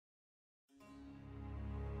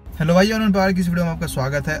Hello भाई, अरुण की इस वीडियो में आपका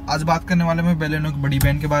स्वागत है। आज बात करने वाले मैं बेलेनो की बड़ी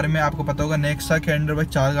बहन के बारे में। आपको पता होगा नेक्सा के अंडर भाई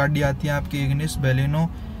 4 गाड़ी आती हैं आपकी, इग्निस, बेलेनो,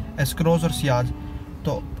 एस्क्रॉस और सियाज।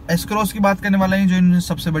 तो एस्क्रॉस की बात करने वाले हैं जो इनमें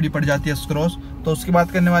सबसे बड़ी पड़ जाती है एस्क्रॉस। तो उसकी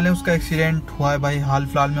बात करने वाले हैं, उसका एक्सीडेंट हुआ है भाई हाल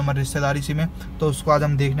फिलहाल में हमारे रिश्तेदारी से में। तो उसको आज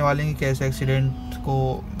हम देखने वाले हैं कि कैसे एक्सीडेंट को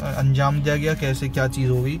अंजाम दिया गया, कैसे क्या चीज़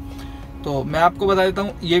होगी। तो मैं आपको बता देता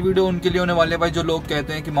हूँ, ये वीडियो उनके लिए होने वाले भाई जो लोग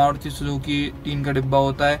कहते हैं कि मारुति सुजुकी 3 का डिब्बा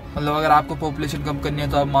होता है। मतलब अगर आपको पॉपुलेशन कम करनी है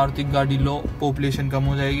तो आप मारुति की गाड़ी लो, पॉपुलेशन कम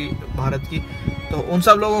हो जाएगी भारत की। तो उन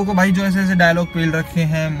सब लोगों को भाई जो ऐसे ऐसे डायलॉग पेल रखे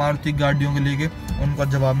हैं मारुति गाड़ियों के लेके, उनका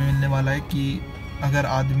जवाब में मिलने वाला है कि अगर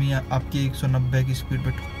आदमी आपकी 190 की स्पीड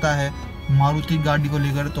पे ठुकता है मारुति गाड़ी को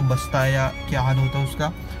लेकर तो बचता है या क्या हाल होता है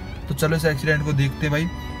उसका। तो चलो इस एक्सीडेंट को देखते भाई।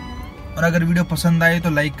 और अगर वीडियो पसंद आए तो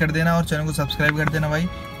लाइक कर देना और चैनल को सब्सक्राइब कर देना भाई।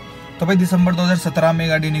 तो भाई दिसंबर 2017 में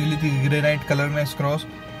गाड़ी निकली थी ग्रेनाइट कलर में एस्क्रॉस,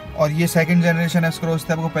 और ये सेकंड जनरेशन एस्क्रॉस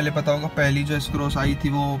थी। आपको पहले पता होगा पहली जो एस्क्रॉस आई थी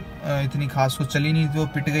वो इतनी खास कुछ चली नहीं थी, वो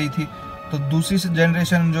पिट गई थी। तो दूसरी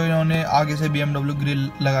जनरेशन जो इन्होंने आगे से BMW ग्रिल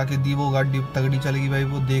लगा के दी, वो गाड़ी तगड़ी चलेगी भाई।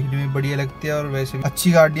 वो देखने में बढ़िया लगती है और वैसे भी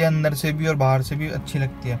अच्छी गाड़ी है, अंदर से भी और बाहर से भी अच्छी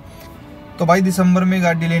लगती है। तो भाई दिसंबर में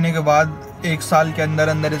गाड़ी लेने के बाद 1 साल के अंदर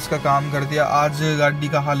अंदर इसका काम कर दिया। आज गाड़ी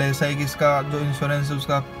का हाल ऐसा है कि इसका जो इंश्योरेंस है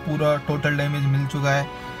उसका पूरा टोटल डैमेज मिल चुका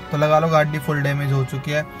है। तो लगा लो गाड़ी फुल डैमेज हो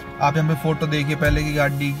चुकी है। आप यहाँ पे फोटो देखिए पहले की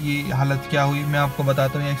गाड़ी की हालत क्या हुई। मैं आपको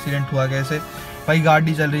बताता हूँ एक्सीडेंट हुआ कैसे। भाई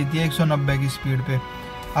गाड़ी चल रही थी 190 की स्पीड पे।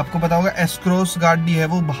 आपको पता होगा एस्क्रॉस गाड़ी है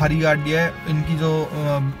वो भारी गाड़ी है। इनकी जो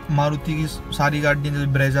मारुति की सारी गाड़ियाँ जैसे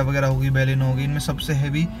ब्रेजा वगैरह होगी, बेलेनो होगी, इनमें सबसे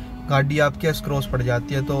हैवी गाड़ी आपकी एस्क्रॉस पड़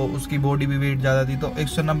जाती है। तो उसकी बॉडी भी वेट ज़्यादा थी। तो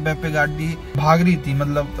 190 पे गाड़ी भाग रही थी,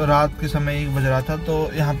 मतलब रात के समय 1 बज रहा था। तो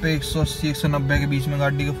यहाँ पे 180-190 के बीच में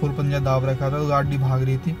गाड़ी का फुल पंजा दाब रखा था, तो गाड़ी भाग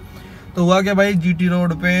रही थी। तो हुआ क्या भाई, GT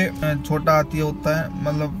रोड पे छोटा हाथी होता है,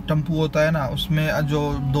 मतलब टेम्पू होता है ना, उसमें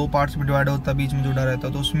जो 2 पार्ट्स में डिवाइड होता है, बीच में जुड़ा रहता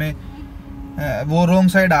है। तो उसमें वो रॉन्ग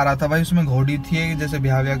साइड आ रहा था भाई। उसमें घोड़ी थी, जैसे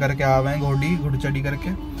ब्याह व्याह करके आ गए घोड़चड़ी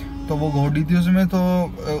करके। तो वो घोड़ी थी उसमें,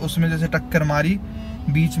 तो उसमें जैसे टक्कर मारी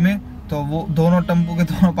बीच में। तो वो दोनों टेम्पो के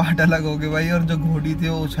दोनों पार्ट अलग हो गए भाई। और जो घोड़ी थी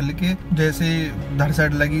वो उछल के जैसे धड़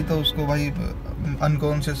साइड लगी, तो उसको भाई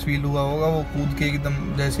अनकॉन्शियस फील हुआ होगा। वो कूद के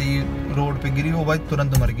एकदम जैसे ही रोड पे गिरी, वो भाई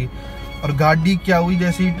तुरंत मर गई। और गाड़ी क्या हुई,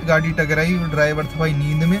 जैसे ही गाड़ी टकराई, ड्राइवर था भाई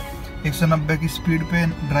नींद में, 190 की स्पीड पे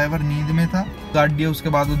ड्राइवर नींद में था। गाड़ी उसके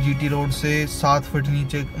बाद वो GT रोड से 7 फुट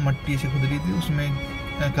नीचे मट्टी से खुद रही थी,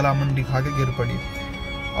 उसमें कलामंडी खा के गिर पड़ी।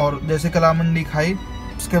 और जैसे कलामंडी खाई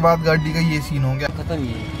उसके बाद गाड़ी का ये सीन हो गया। खत्म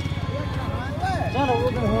ही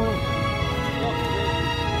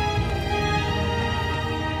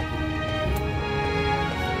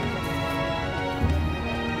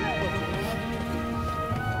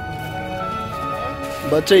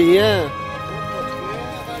बच्चे ही हैं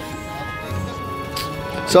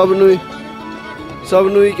सब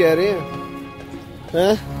नु ही कह रहे हैं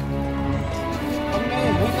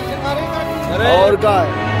और का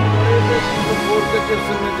है?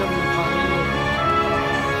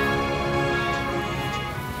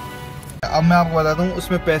 अब मैं आपको बताता हूँ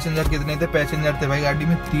उसमें पैसेंजर कितने थे। पैसेंजर थे भाई गाड़ी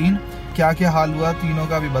में 3। क्या क्या हाल हुआ तीनों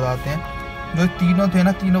का भी बताते हैं। जो तीनों थे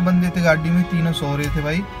ना, 3 बंदे थे गाड़ी में, 3 सो रहे थे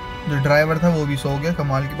भाई। जो ड्राइवर था वो भी सो गया।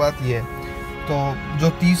 कमाल की बात ये है। तो जो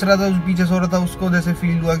तीसरा था जो पीछे सो रहा था, उसको जैसे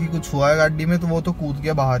फील हुआ कि कुछ हुआ है गाड़ी में, तो वो तो कूद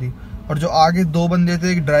गया बाहर ही। और जो आगे 2 बंदे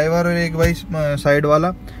थे, एक ड्राइवर और एक भाई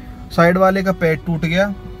साइड वाले का पैर टूट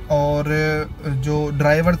गया। और जो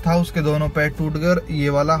ड्राइवर था उसके दोनों पैर टूट गए और ये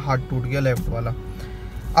वाला हाथ टूट गया, लेफ्ट वाला।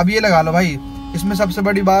 अब ये लगा लो भाई, इसमें सबसे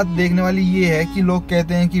बड़ी बात देखने वाली ये है कि लोग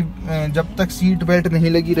कहते हैं कि जब तक सीट बेल्ट नहीं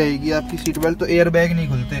लगी रहेगी आपकी सीट बेल्ट, तो एयर बैग नहीं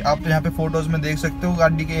खुलते। आप यहाँ पे फोटोज में देख सकते हो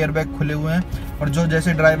गाड़ी के एयर बैग खुले हुए हैं। और जो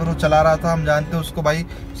जैसे ड्राइवर वो चला रहा था, हम जानते हैं उसको भाई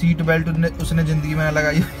सीट बेल्ट उसने जिंदगी में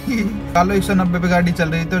लगाई। चलो 190 पे गाड़ी चल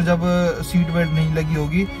रही थी और जब सीट बेल्ट नहीं लगी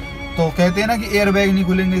होगी तो कहते हैं ना कि एयर बैग नहीं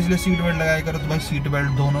खुलेंगे, इसलिए सीट बेल्ट लगाया करो। तो भाई सीट बेल्ट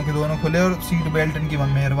दोनों के दोनों खुले और सीट बेल्ट इनकी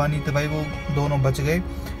मेहरबानी थी भाई, वो दोनों बच गए।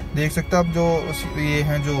 देख सकते हो आप, जो ये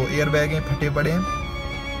हैं जो एयर बैग हैं फटे पड़े हैं।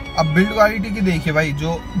 अब बिल्ड क्वालिटी की देखिए भाई,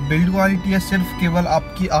 जो बिल्ड क्वालिटी है सिर्फ केवल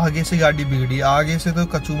आपकी आगे से गाड़ी बिगड़ी, आगे से तो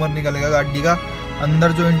कचूमर निकलेगा गाड़ी का।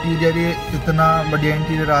 अंदर जो इंटीरियर है, इतना बढ़िया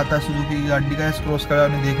इंटीरियर आता है सुजुकी की गाड़ी का। एस्क्रॉस का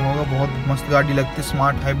आपने देखा होगा, बहुत मस्त गाड़ी लगती है।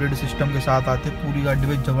 स्मार्ट हाइब्रिड सिस्टम के साथ आते पूरी गाड़ी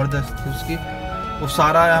में, जबरदस्त है उसकी। वो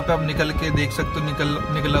सारा यहाँ पे आप निकल के देख सकते हो,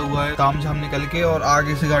 निकला हुआ है ताम झाम निकल के। और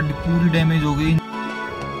आगे से गाड़ी पूरी डैमेज हो गई।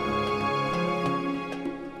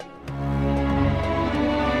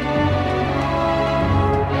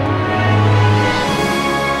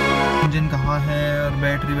 इंजन कहाँ है और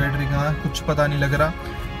बैटरी कहाँ है कुछ पता नहीं लग रहा।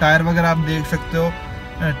 टायर वगैरह आप देख सकते हो,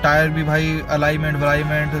 टायर भी भाई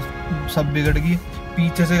अलाइनमेंट सब बिगड़ गई।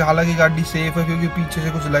 पीछे से हालांकि गाड़ी सेफ है क्योंकि पीछे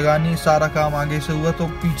से कुछ लगा नहीं, सारा काम आगे से हुआ, तो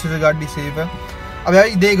पीछे से गाड़ी सेफ है। अब यार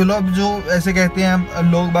देख लो, अब जो ऐसे कहते हैं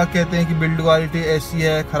लोग बाग कहते हैं कि बिल्ड क्वालिटी ऐसी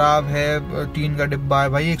है, ख़राब है, टीन का डिब्बा है।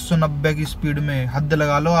 भाई 190 की स्पीड में हद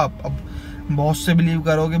लगा लो आप। अब बहुत से बिलीव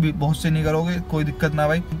करोगे, बहुत से नहीं करोगे, कोई दिक्कत ना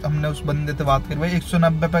भाई। हमने उस बंदे से बात करी, भाई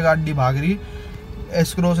 190 पे गाड़ी भाग रही।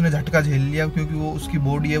 एस क्रॉस ने झटका झेल लिया क्योंकि वो उसकी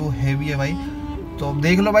बॉडी है वो हैवी है भाई। तो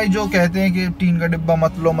देख लो भाई, जो कहते हैं कि टीन का डिब्बा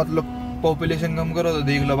मत लो, मतलब पॉपुलेशन कम करो, तो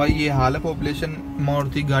देख लो भाई ये हाल है। पॉपुलेशन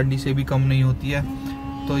मारुति गाड़ी से भी कम नहीं होती है।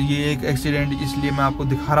 तो ये एक एक्सीडेंट, इसलिए मैं आपको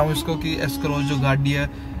दिखा रहा हूँ इसको कि एस क्रॉस जो गाड़ी है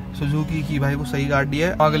सुजुकी की भाई वो सही गाड़ी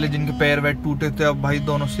है। अगले जिनके पैर वैर टूटे थे अब भाई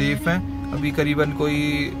दोनों सेफ हैं। अभी करीबन कोई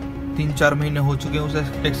 3-4 महीने हो चुके हैं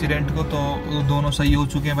उस एक्सीडेंट को, तो दोनों सही हो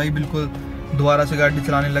चुके हैं भाई, बिल्कुल दोबारा से गाड़ी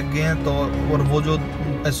चलाने लग गए हैं। तो और वो जो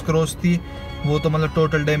एस क्रॉस थी वो तो मतलब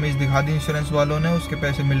टोटल डैमेज दिखा दी इंश्योरेंस वालों ने, उसके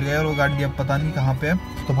पैसे मिल गए और वो गाड़ी अब पता नहीं कहाँ पे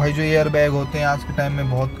है। तो भाई जो एयर बैग होते हैं आज के टाइम में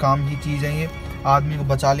बहुत काम की चीज़ है, ये आदमी को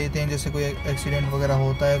बचा लेते हैं। जैसे कोई एक्सीडेंट वगैरह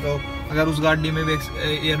होता है तो अगर उस गाड़ी में भी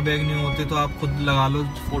एयर बैग नहीं होते तो आप खुद लगा लो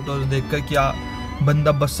फोटोज देखकर क्या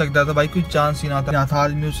बंदा बच सकता था। भाई कोई चांस ही ना था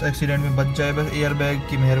आदमी उस एक्सीडेंट में बच जाए, बस एयर बैग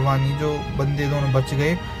की मेहरबानी, जो बंदे दोनों बच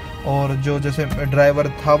गए। और जो जैसे ड्राइवर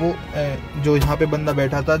था वो जो यहाँ पे बंदा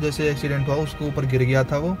बैठा था, जैसे एक्सीडेंट हुआ उसके ऊपर गिर गया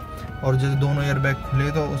था वो, और जैसे दोनों एयर बैग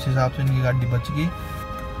खुले तो उस हिसाब से इनकी गाड़ी बच गई।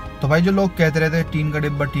 तो भाई जो लोग कहते रहते हैं टीन का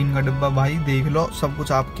डिब्बा, भाई देख लो सब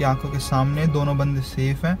कुछ आपकी आंखों के सामने, दोनों बंदे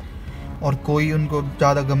सेफ हैं और कोई उनको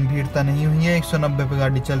ज़्यादा गंभीरता नहीं हुई है। 190 पे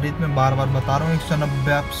गाड़ी चल रही थी, मैं बार बार बता रहा हूँ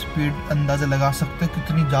 190 आप स्पीड अंदाज़ा लगा सकते हो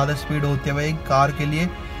कितनी ज़्यादा स्पीड होती है भाई कार के लिए,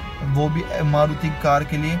 वो भी मारुति कार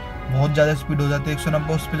के लिए बहुत ज़्यादा स्पीड हो जाती है।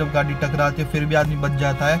 190 उस पर जब गाड़ी टकराती है फिर भी आदमी बच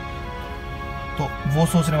जाता है, तो वो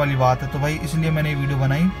सोचने वाली बात है। तो भाई इसलिए मैंने ये वीडियो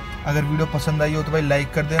बनाई। अगर वीडियो पसंद आई हो तो भाई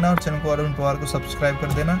लाइक कर देना और चैनल को अरुण पवार को सब्सक्राइब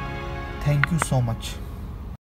कर देना। Thank you so much.